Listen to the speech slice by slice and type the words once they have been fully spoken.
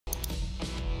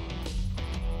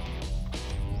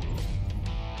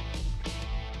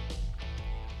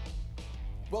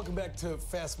Welcome back to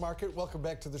Fast Market. Welcome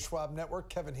back to the Schwab Network.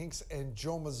 Kevin Hinks and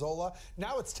Joe Mazzola.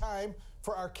 Now it's time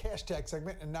for our cash tag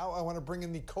segment. And now I want to bring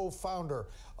in the co-founder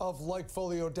of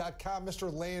LikeFolio.com,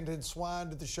 Mr. Landon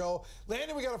Swan, to the show.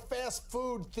 Landon, we got a fast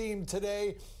food theme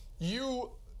today.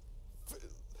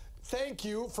 Thank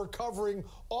you for covering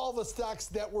all the stocks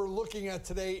that we're looking at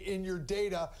today in your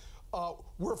data.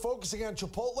 We're focusing on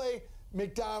Chipotle,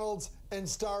 McDonald's, and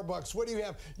Starbucks. What do you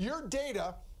have? Your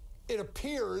data, it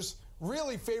appears,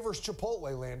 really favors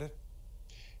Chipotle, Landon.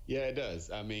 Yeah, it does.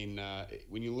 I mean,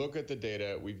 when you look at the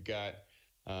data, we've got,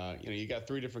 you got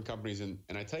three different companies, and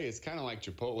I tell you, it's kind of like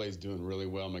Chipotle is doing really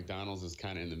well. McDonald's is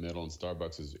kind of in the middle, and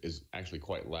Starbucks is actually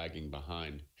quite lagging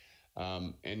behind.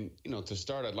 And, to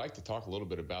start, I'd like to talk a little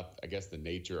bit about, I guess, the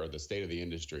nature or the state of the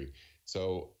industry.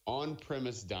 So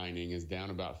on-premise dining is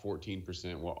down about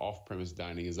 14%, while off-premise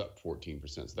dining is up 14%.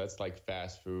 So that's like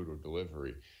fast food or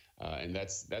delivery. And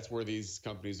that's where these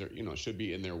companies are, should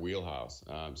be in their wheelhouse.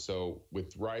 So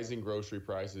with rising grocery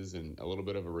prices and a little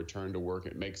bit of a return to work,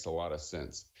 it makes a lot of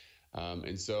sense.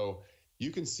 And so you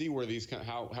can see where these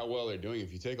how well they're doing.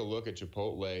 If you take a look at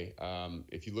Chipotle,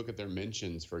 if you look at their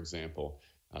mentions, for example,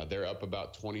 they're up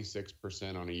about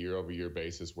 26% on a year-over-year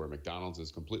basis, where McDonald's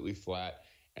is completely flat.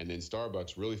 And then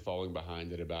Starbucks really falling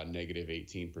behind at about negative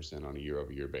 18% on a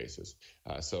year-over-year basis.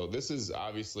 So this is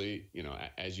obviously,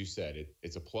 as you said,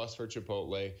 it's a plus for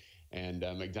Chipotle, and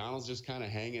McDonald's just kind of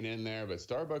hanging in there. But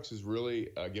Starbucks is really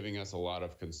giving us a lot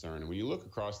of concern. And when you look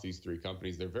across these three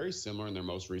companies, they're very similar in their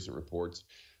most recent reports,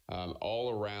 all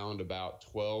around about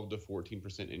 12 to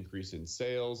 14% increase in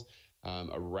sales.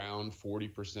 Around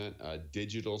 40%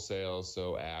 digital sales,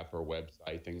 so app or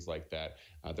website, things like that.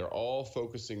 They're all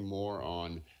focusing more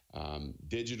on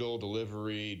digital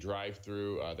delivery,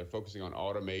 drive-through. They're focusing on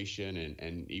automation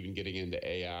and even getting into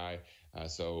AI.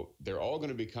 So they're all going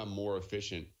to become more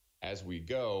efficient as we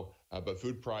go, but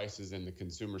food prices and the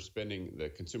consumer spending, the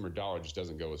consumer dollar just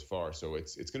doesn't go as far. So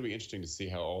it's going to be interesting to see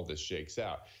how all this shakes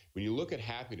out. When you look at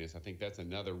happiness, I think that's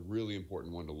another really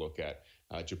important one to look at.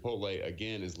 Chipotle,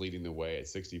 again, is leading the way at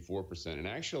 64%. And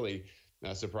actually,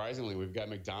 surprisingly, we've got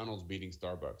McDonald's beating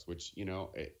Starbucks, which,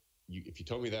 if you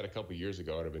told me that a couple years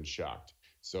ago, I'd have been shocked.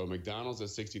 So McDonald's at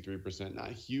 63%,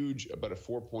 not huge, but a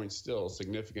 4-point still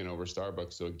significant over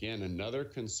Starbucks. So again, another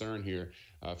concern here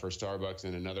for Starbucks,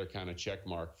 and another kind of check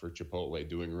mark for Chipotle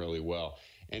doing really well.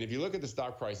 And if you look at the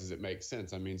stock prices, it makes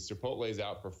sense. I mean, Chipotle's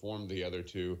outperformed the other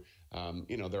two.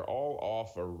 They're all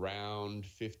off around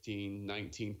 15,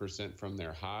 19% from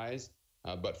their highs,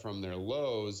 but from their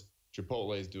lows,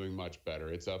 Chipotle is doing much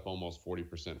better. It's up almost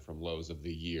 40% from lows of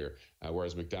the year,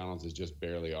 whereas McDonald's is just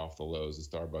barely off the lows, and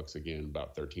Starbucks, again,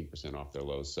 about 13% off their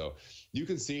lows. So you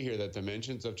can see here that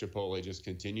dimensions of Chipotle just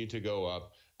continue to go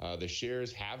up. The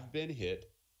shares have been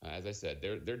hit. As I said,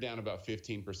 they're down about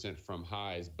 15% from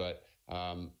highs, but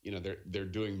they're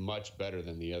doing much better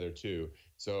than the other two.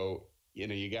 So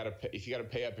you got to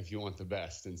pay up if you want the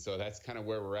best, and so that's kind of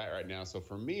where we're at right now. So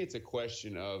for me, it's a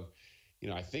question of,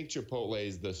 I think Chipotle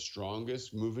is the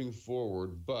strongest moving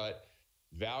forward, but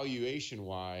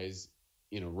valuation-wise,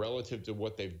 relative to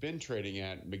what they've been trading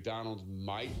at, McDonald's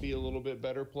might be a little bit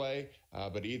better play.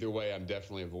 But either way, I'm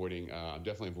definitely avoiding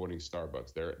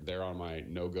Starbucks. They're on my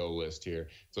no-go list here.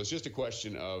 So it's just a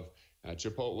question of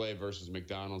Chipotle versus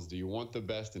McDonald's. Do you want the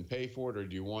best and pay for it, or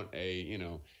do you want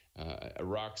a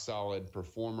rock-solid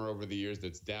performer over the years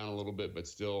that's down a little bit but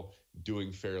still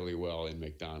doing fairly well in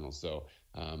McDonald's? So,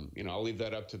 I'll leave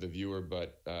that up to the viewer,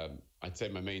 but I'd say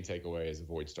my main takeaway is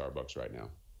avoid Starbucks right now.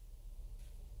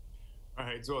 All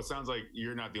right, so it sounds like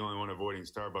you're not the only one avoiding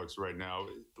Starbucks right now.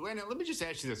 Landon, let me just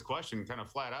ask you this question kind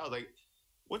of flat out. Like,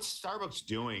 what's Starbucks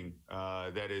doing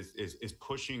that is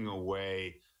pushing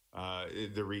away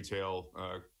the retail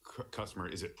customer?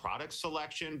 Is it product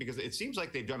selection? Because it seems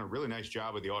like they've done a really nice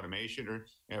job with the automation,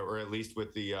 or at least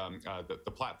with the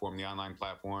platform, the online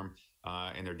platform,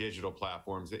 and their digital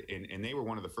platforms. And they were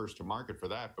one of the first to market for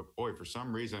that. But boy, for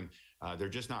some reason, they're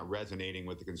just not resonating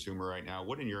with the consumer right now.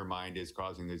 What in your mind is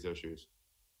causing these issues?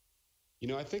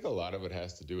 I think a lot of it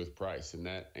has to do with price, and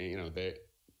that,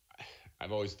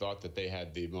 I've always thought that they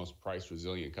had the most price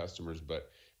resilient customers, but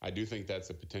I do think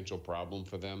that's a potential problem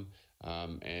for them.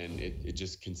 And it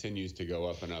just continues to go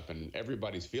up and up, and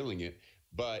everybody's feeling it.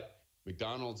 But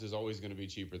McDonald's is always going to be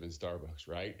cheaper than Starbucks,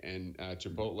 right? And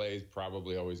Chipotle is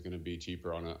probably always going to be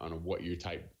cheaper on a what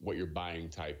you're buying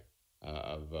type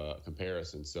of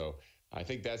comparison. So I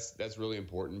think that's really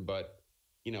important. But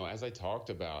as I talked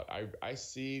about, I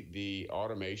see the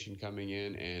automation coming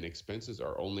in, and expenses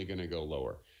are only going to go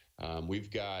lower.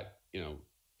 We've got,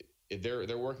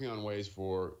 they're working on ways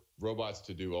for robots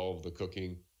to do all of the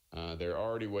cooking. There are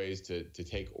already ways to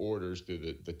take orders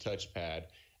through the touchpad.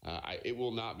 It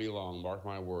will not be long, mark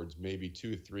my words, maybe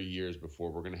 2 to 3 years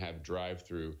before we're going to have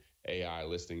drive-through AI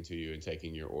listening to you and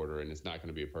taking your order, and it's not going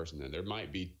to be a person there. There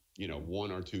might be,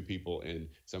 1 or 2 people in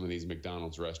some of these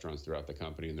McDonald's restaurants throughout the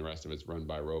company, and the rest of it's run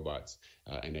by robots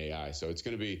and AI. So it's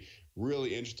going to be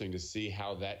really interesting to see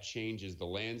how that changes the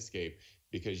landscape,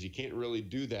 because you can't really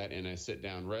do that in a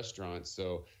sit-down restaurant.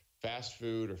 So fast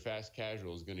food or fast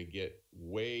casual is going to get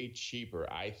way cheaper,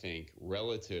 I think,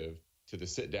 relative to the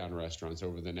sit-down restaurants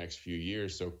over the next few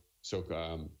years. So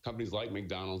companies like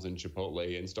McDonald's and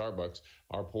Chipotle and Starbucks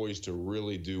are poised to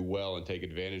really do well and take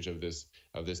advantage of this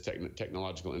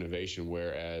technological innovation,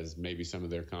 whereas maybe some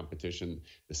of their competition,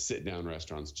 the sit-down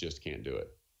restaurants, just can't do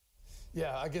it.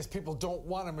 Yeah, I guess people don't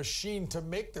want a machine to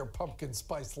make their pumpkin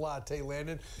spice latte,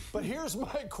 Landon. But here's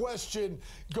my question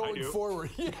going forward.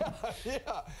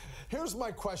 Yeah. Here's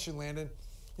my question, Landon.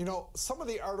 Some of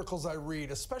the articles I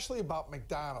read, especially about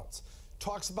McDonald's,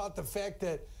 talks about the fact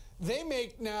that they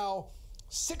make now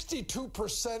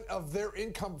 62% of their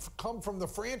income come from the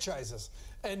franchises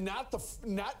and not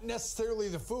necessarily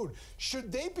the food.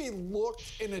 Should they be looked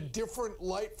in a different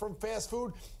light from fast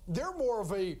food? They're more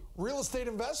of a real estate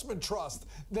investment trust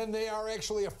than they are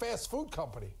actually a fast food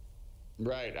company.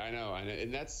 Right, I know,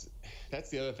 and that's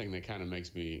the other thing that kind of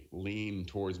makes me lean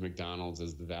towards McDonald's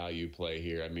as the value play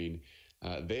here. I mean,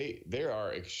 they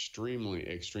are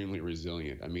extremely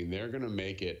resilient. I mean, they're going to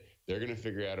make it. They're going to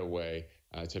figure out a way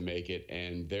to make it,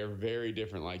 and they're very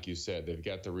different, like you said. They've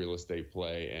got the real estate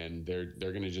play, and they're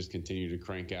going to just continue to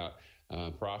crank out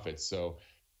profits. So,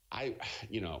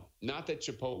 not that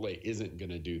Chipotle isn't going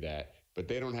to do that, but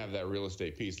they don't have that real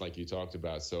estate piece like you talked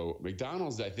about. So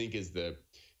McDonald's, I think, is the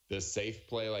safe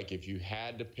play. Like if you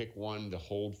had to pick one to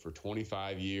hold for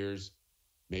 25 years,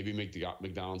 maybe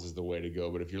McDonald's is the way to go.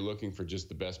 But if you're looking for just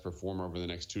the best performer over the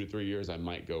next 2 to 3 years, I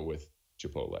might go with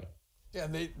Chipotle. Yeah,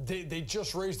 and they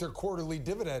just raised their quarterly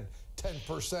dividend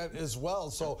 10% as well.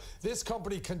 So this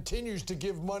company continues to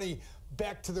give money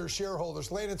back to their shareholders.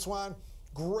 Landon Swan,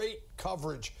 great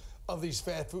coverage of these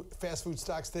fast food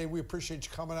stocks today. We appreciate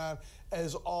you coming on,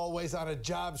 as always, on a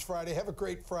Jobs Friday. Have a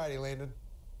great Friday, Landon.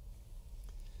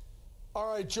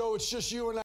 All right, Joe, it's just you and I.